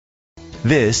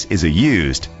This is a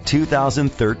used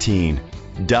 2013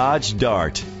 Dodge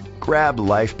Dart. Grab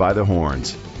life by the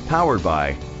horns. Powered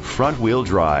by front-wheel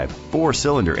drive,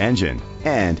 4-cylinder engine,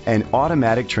 and an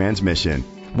automatic transmission.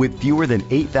 With fewer than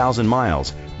 8,000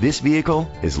 miles, this vehicle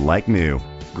is like new.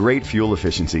 Great fuel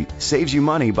efficiency saves you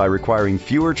money by requiring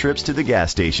fewer trips to the gas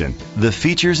station. The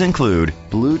features include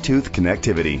Bluetooth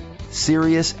connectivity,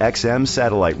 Sirius XM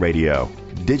satellite radio,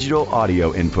 digital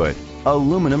audio input,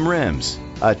 aluminum rims,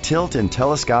 a tilt and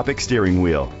telescopic steering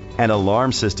wheel, an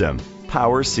alarm system,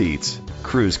 power seats,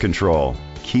 cruise control,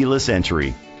 keyless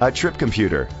entry, a trip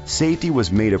computer. Safety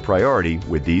was made a priority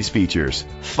with these features: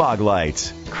 fog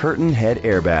lights, curtain head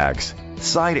airbags,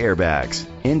 side airbags,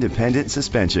 independent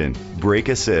suspension, brake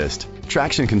assist,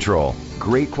 traction control.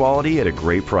 Great quality at a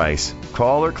great price.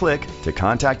 Call or click to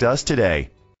contact us today.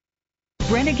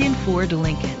 Brenengen Ford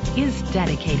Lincoln is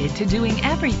dedicated to doing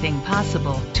everything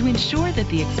possible to ensure that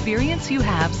the experience you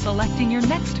have selecting your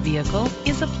next vehicle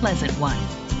is a pleasant one.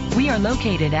 We are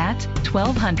located at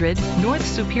 1200 North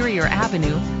Superior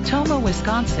Avenue, Tomah,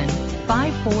 Wisconsin,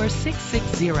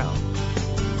 54660.